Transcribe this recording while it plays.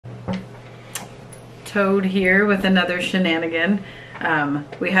Toad here with another shenanigan.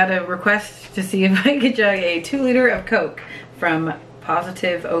 We had a request to see if I could chug a 2-liter of Coke from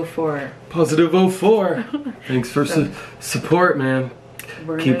Positiv 04. Positiv 04. Thanks for support, man.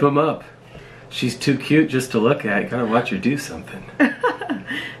 Keep them up. She's too cute just to look at. You gotta watch her do something.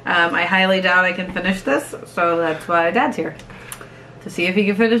 I highly doubt I can finish this, so that's why Dad's here. To see if he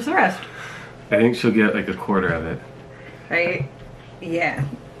can finish the rest. I think she'll get like a quarter of it. Yeah,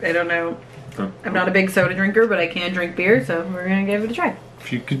 I don't know. I'm not a big soda drinker, but I can drink beer, so we're gonna give it a try.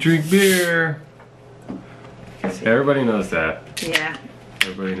 If you could drink beer. Everybody knows that. Yeah.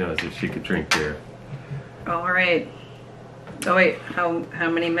 Everybody knows if she could drink beer. Alright. Oh wait, how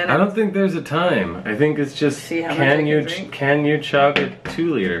many minutes? I don't think there's a time. I think it's just can you chug a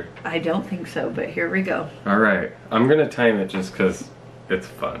 2-liter? I don't think so, but here we go. Alright. I'm gonna time it just because it's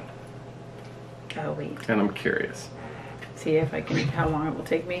fun. Oh wait. And I'm curious. See if I can, how long it will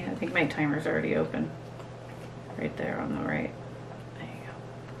take me. I think my timer's already open. Right there on the right. There you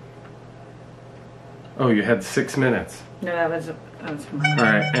go. Oh, you had 6 minutes. No, that was mine.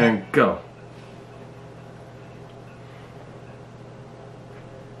 Alright, and go.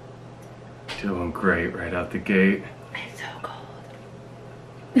 Doing great right out the gate. It's so cold.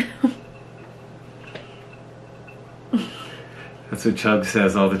 That's what Chug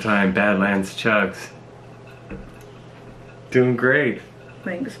says all the time. Badlands Chugs. Doing great.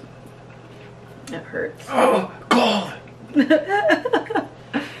 Thanks. It hurts. Oh, cold!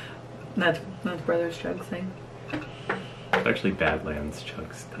 That's Brother's Chug's thing. It's actually Badlands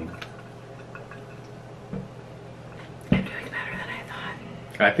Chug's thing. I'm doing better than I thought.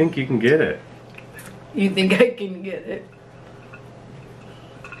 I think you can get it. You think I can get it?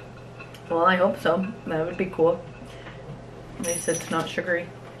 Well, I hope so. That would be cool. At least it's not sugary.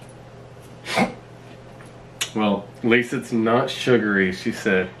 Well, at least it's not sugary, she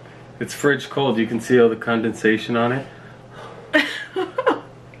said. It's fridge cold. You can see all the condensation on it.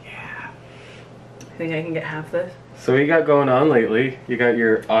 Yeah. Think I can get half this? So what you got going on lately? You got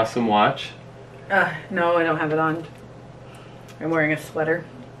your awesome watch? No, I don't have it on. I'm wearing a sweater.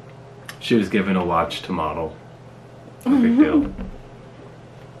 She was given a watch to model. No big deal.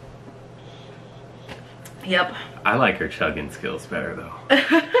 Yep. I like her chugging skills better though.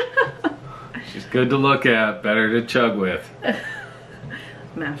 She's good to look at, better to chug with.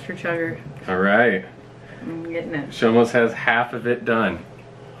 Master chugger. Alright. I'm getting it. She almost has half of it done.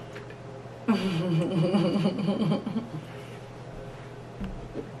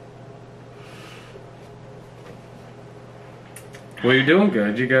 Well, you're doing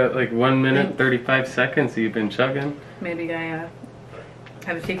good. You got like 1 minute, 35 seconds that you've been chugging. Maybe I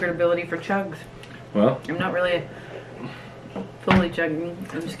have a secret ability for chugs. Well, I'm not really fully chugging.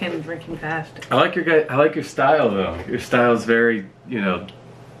 I'm just kind of drinking fast. I like your style though. Your style is very, you know,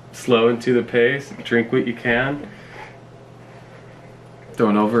 slow and to the pace. Drink what you can.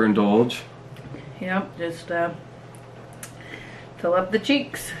 Don't overindulge. Yep, just fill up the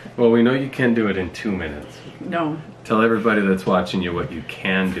cheeks. Well, we know you can do it in 2 minutes. No. Tell everybody that's watching you what you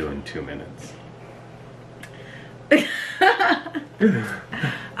can do in 2 minutes.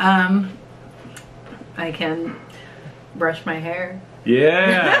 I can brush my hair.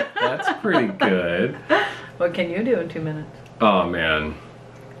 Yeah, that's pretty good. What can you do in 2 minutes? Oh man,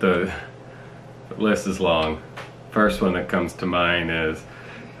 the list is long. First one that comes to mind is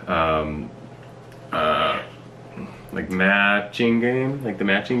like matching game, like the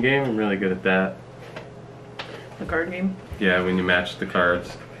matching game. I'm really good at that. The card game? Yeah, when you match the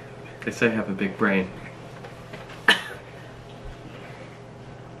cards. They say I have a big brain.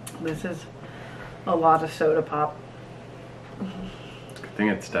 This is a lot of soda pop. Good thing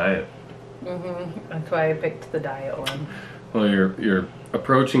it's diet. That's why I picked the diet one. Well, you're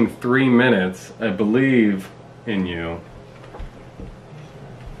approaching 3 minutes. I believe in you.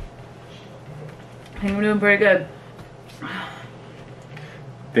 I think I'm doing pretty good.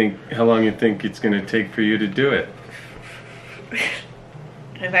 Think how long you think it's gonna take for you to do it?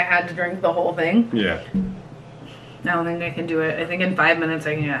 If I had to drink the whole thing? Yeah. I don't think I can do it. I think in 5 minutes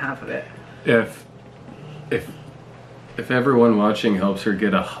I can get half of it. If everyone watching helps her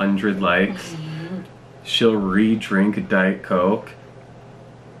get 100 likes, she'll re-drink a Diet Coke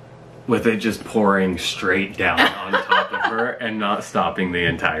with it just pouring straight down on top of her and not stopping the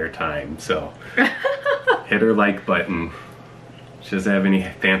entire time. So hit her like button. She doesn't have any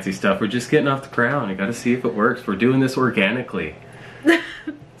fancy stuff. We're just getting off the ground. I gotta see if it works. We're doing this organically.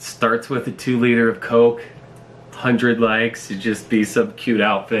 Starts with a 2-liter of Coke, 100 likes, to just be some cute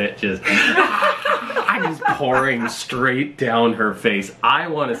outfit, just pouring straight down her face. I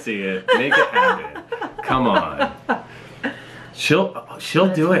want to see it. Make it happen. Come on. She'll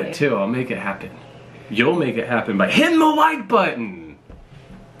do it too. I'll make it happen. You'll make it happen by hitting the like button.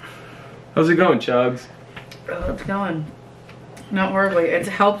 How's it going, Chugs? Oh, it's going. Not horribly. It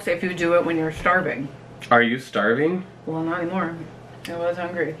helps if you do it when you're starving. Are you starving? Well, not anymore. I was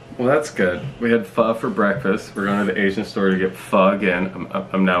hungry. Well, that's good. We had pho for breakfast. We're going to the Asian store to get pho again.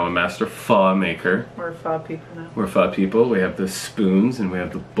 I'm now a master pho maker. We're pho people now. We're pho people. We have the spoons and we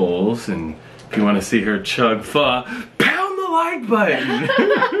have the bowls. And if you want to see her chug pho, pound the like button.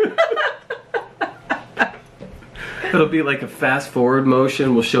 It'll be like a fast forward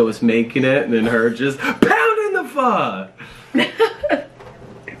motion. We'll show us making it and then her just pounding the pho.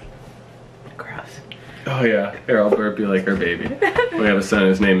 Oh yeah, here I'll burp you like her baby. We have a son,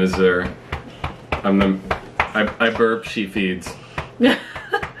 his name is Zur. I burp, she feeds. That's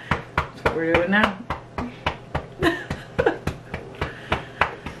what we're doing now.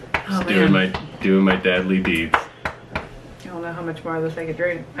 Just doing my deadly deeds. I don't know how much more of this I could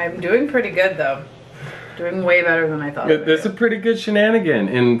drink. I'm doing pretty good though. Doing way better than I thought. That's a pretty good shenanigan.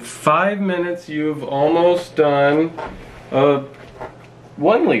 In 5 minutes you've almost done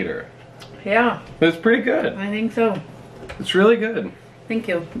 1 liter. Yeah. That's pretty good. I think so. It's really good. Thank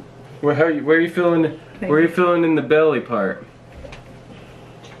you. Where are you feeling? Where are you feeling in the belly part?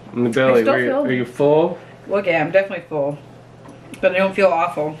 In the belly, are you full? Okay, I'm definitely full, but I don't feel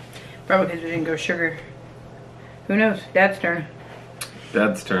awful. Probably because we didn't go sugar. Who knows? Dad's turn.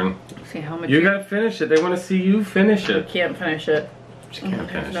 Dad's turn. See how much. You gotta finish it. They want to see you finish it. I can't finish it. She can't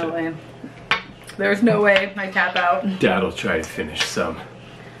finish no it. way. There's no way. I tap out. Dad'll try to finish some.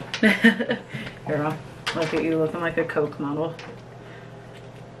 Here, I'll look at you looking like a Coke model.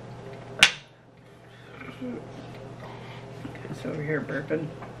 It's over here burping.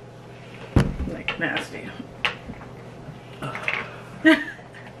 Like nasty.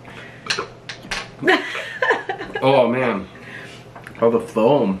 Oh man. Oh, the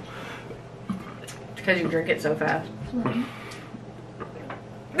foam. Because you drink it so fast.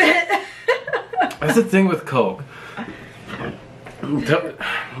 That's the thing with Coke.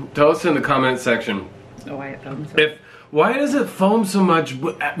 Tell us in the comment section. Oh, why it foams. Why does it foam so much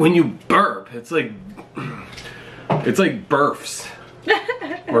when you burp? It's like burfs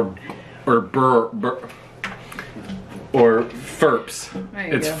or furps.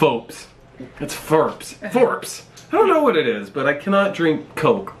 It's fopes. It's furps. Forps. I don't know what it is, but I cannot drink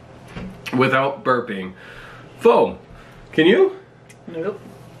Coke without burping. Foam. Can you? Nope.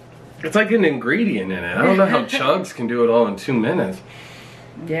 It's like an ingredient in it. I don't know how Chugs can do it all in 2 minutes.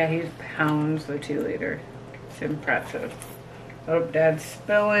 Yeah, he pounds the 2 liter. It's impressive. Oh, Dad's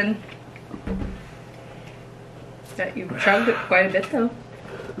spilling. That you chugged it quite a bit though.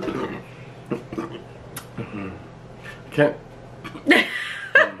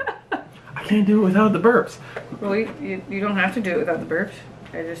 I can't do it without the burps. Well, you don't have to do it without the burps.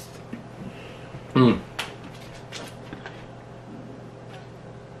 I just.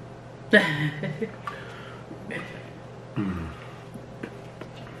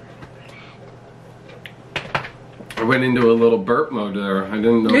 I went into a little burp mode there. I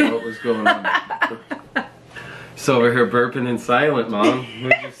didn't know what was going on. So over here burping in silent, Mom.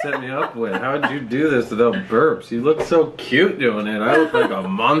 What did you set me up with? How did you do this without burps? You look so cute doing it. I look like a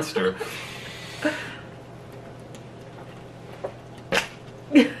monster.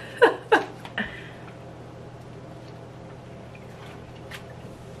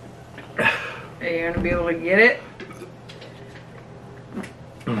 Are you gonna be able to get it?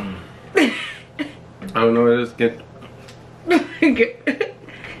 I don't know what it is.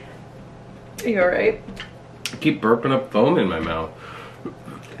 You alright? I keep burping up foam in my mouth.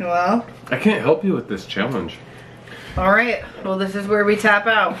 Well. I can't help you with this challenge. Alright. Well, this is where we tap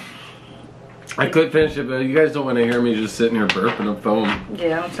out. I could finish it, but you guys don't want to hear me just sitting here burping up foam.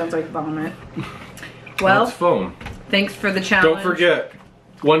 Yeah, it sounds like vomit. Well, it's foam. Thanks for the challenge. Don't forget,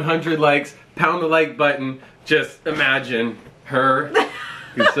 100 likes, pound the like button. Just imagine her,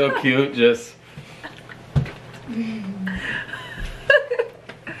 who's so cute, just...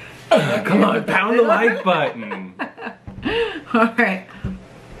 Come on, pound the like button. Alright.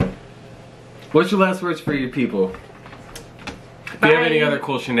 What's your last words for you people? If you have any other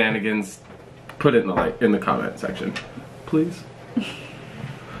cool shenanigans, put it in the comment section, please.